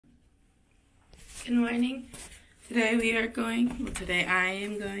Good morning. Today we are going, well today I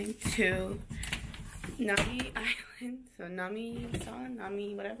am going to Nami Island. So Nami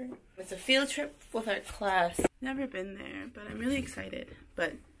whatever. It's a field trip with our class. Never been there, but I'm really excited.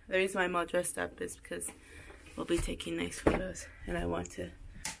 But the reason why I'm all dressed up is because we'll be taking nice photos and I want to,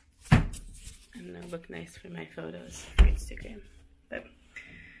 look nice for my photos for Instagram. But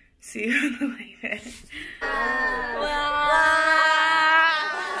see you on the way there.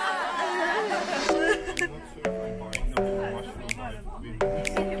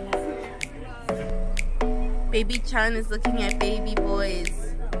 Baby Chan is looking at baby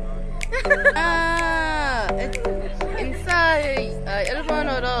boys. It's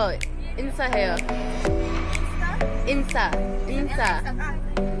일본어로 인사해요. 인사.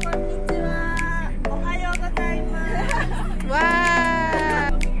 와.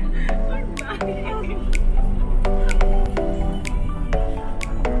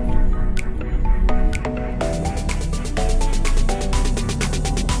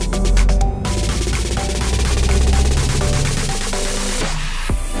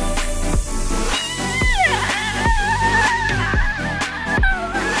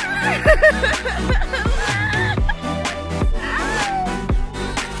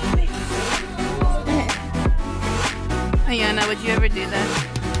 Ayana, would you ever do that?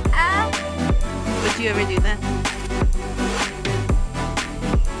 Would you ever do that?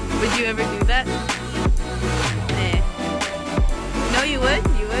 Would you ever do that? Nah. No, you would?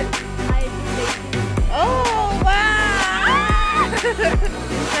 You would? Oh, wow!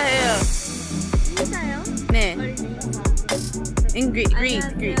 인사해요. 인사요? 네. In Greek.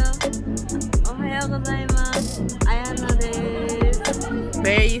 오하요 고자이마스. 아야나 데스.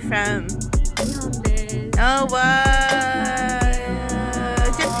 Where are you from? 일본 데스. Oh, wow!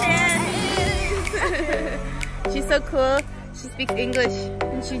 Japan! She's so cool. She speaks English,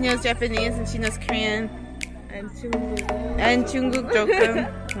 and she knows Japanese, and she knows Korean. And 중국. And Jungkook 조금.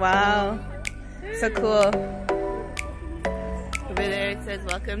 Wow. So cool. Over there it says,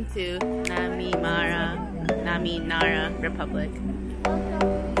 welcome to Nami Nara Republic.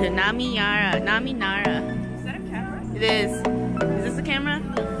 To Nami Nara. Is that a camera? It is. Is this a camera?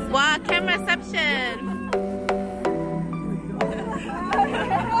 Wow, cameraception!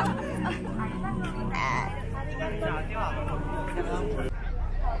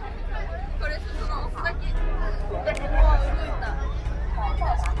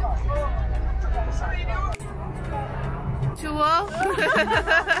 추워?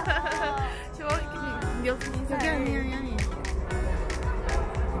 추워? 여기 아니야.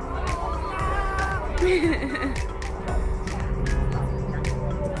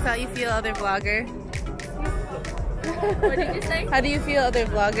 How you feel, other vlogger? What did you say? How do you feel, other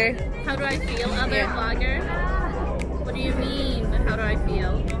vlogger? How do I feel, other vlogger? What do you mean? How do I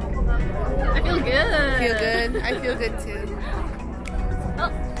feel? I feel good. Feel good? I feel good too.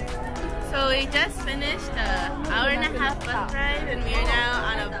 Oh. So we just finished an hour and a half bus ride and we are now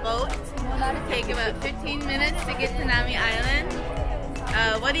on a boat. It'll take about 15 minutes to get to Nami Island.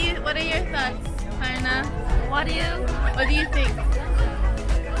 What are your thoughts, Karna? What do you think?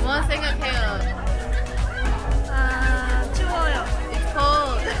 뭐 생각해요? 추워요. It's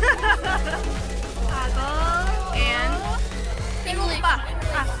cold. And English.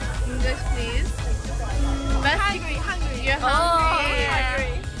 English, please. Hungry. You're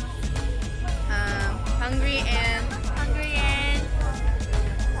hungry. Hungry and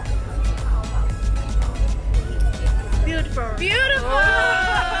beautiful.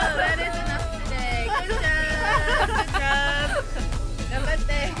 That is enough today. Good job.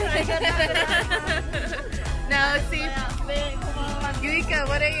 Now let's see. Yuika,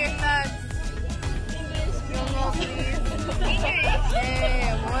 what are your thoughts? English.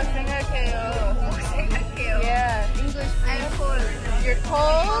 Yeah, 뭐 생각해요? Yeah, English. I'm cold. You're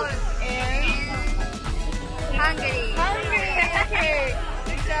cold and Hungry. Okay,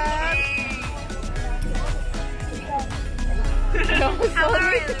 good job. No, so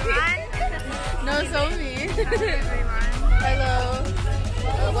mean. No, so mean. Hello.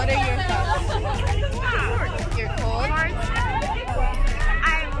 What are your thoughts? You're cold? I'm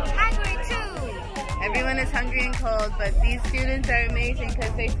hungry too. Everyone is hungry and cold, but these students are amazing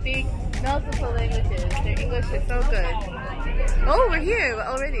because they speak multiple languages. Their English is so good. Oh, we're here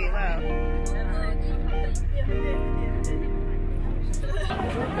already. Wow.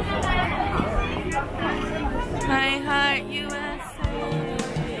 My heart, USA.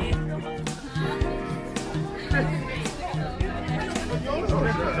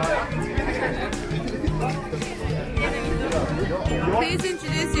 Please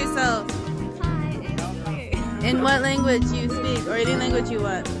introduce yourself. In what language you speak, or any language you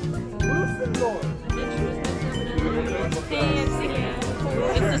want.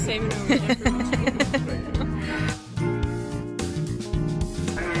 It's the same Norwegian.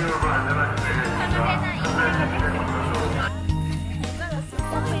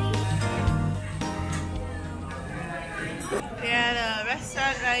 We're at a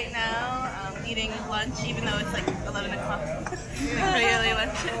restaurant right now, eating lunch, even though it's like 11 o'clock. Pretty early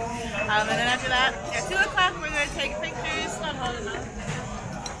lunch. And then after that, at 2 o'clock, we're going to take pictures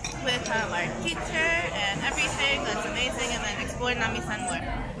with our teacher and everything. That's amazing. And then explore Nami-san more.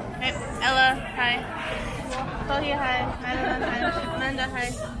 Right, Ella, hi. Hoegi, hi. Madeline, hi. Amanda,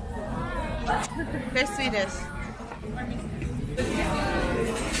 hi. They're Swedish.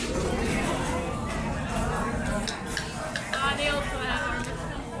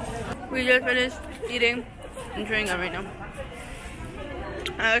 We just finished eating and chewing gum right now.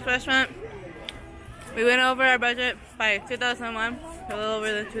 At this restaurant, we went over our budget by 2,001, a little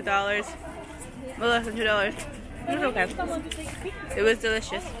over than $2, a little less than $2. It was okay. It was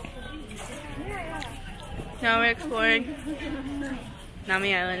delicious. Now we're exploring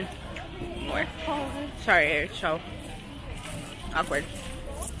Nami Island more. Sorry, it's so awkward.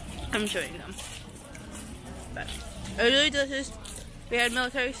 I'm showing them. But it was really delicious. We had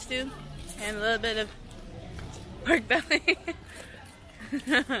military stew and a little bit of pork belly.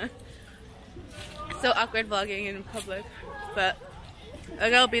 So awkward vlogging in public, but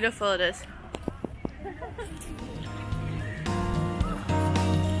look how beautiful it is.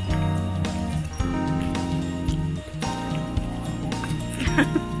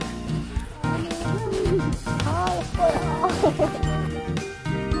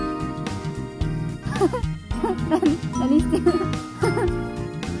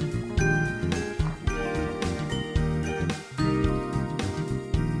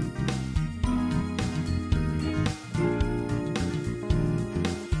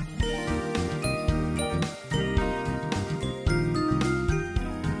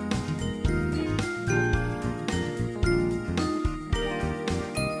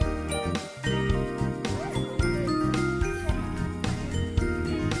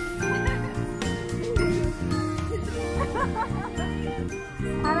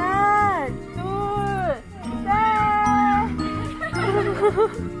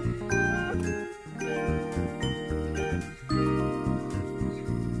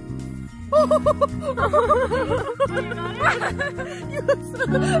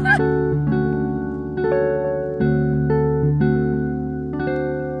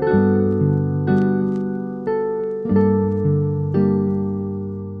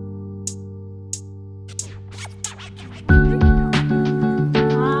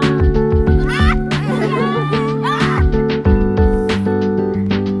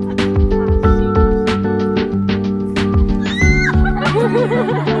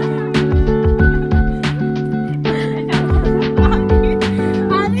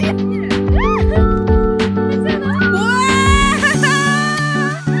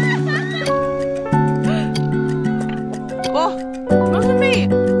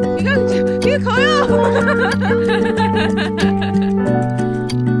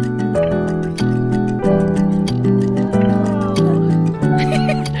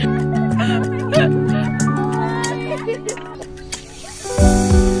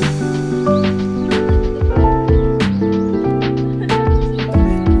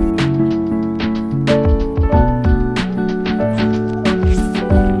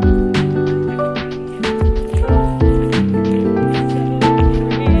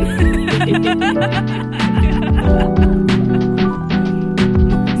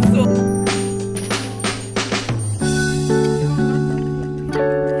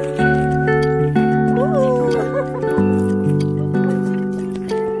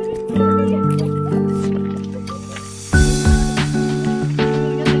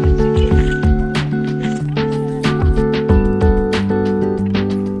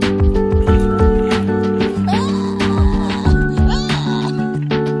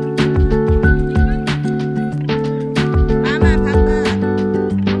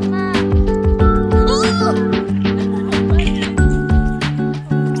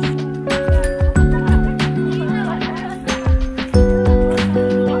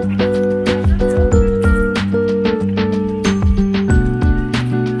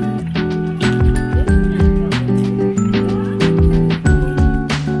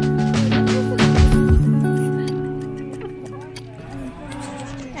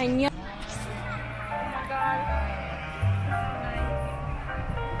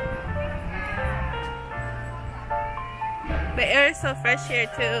 The air is so fresh here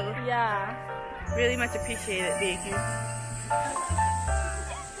too. Yeah. Really much appreciate it being here.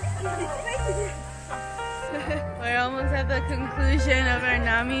 We're almost at the conclusion of our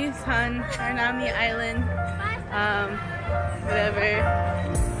Nami Island, whatever.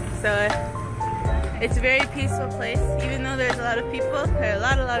 So it's a very peaceful place, even though there's a lot of people. There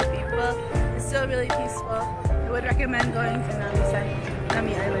are a lot of people. It's still really peaceful. I would recommend going to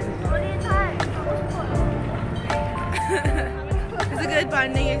Nami Island. It's a good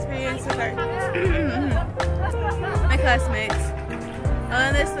bonding experience with my classmates. I'll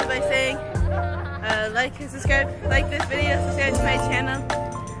end this by saying, like this video, subscribe to my channel.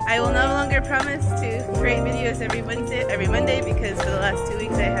 I will no longer promise to create videos every Monday because for the last 2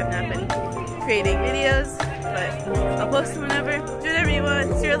 weeks I have not been creating videos, but I'll post them whenever. Do whatever you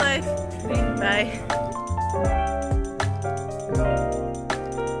want. It's your life. Bye.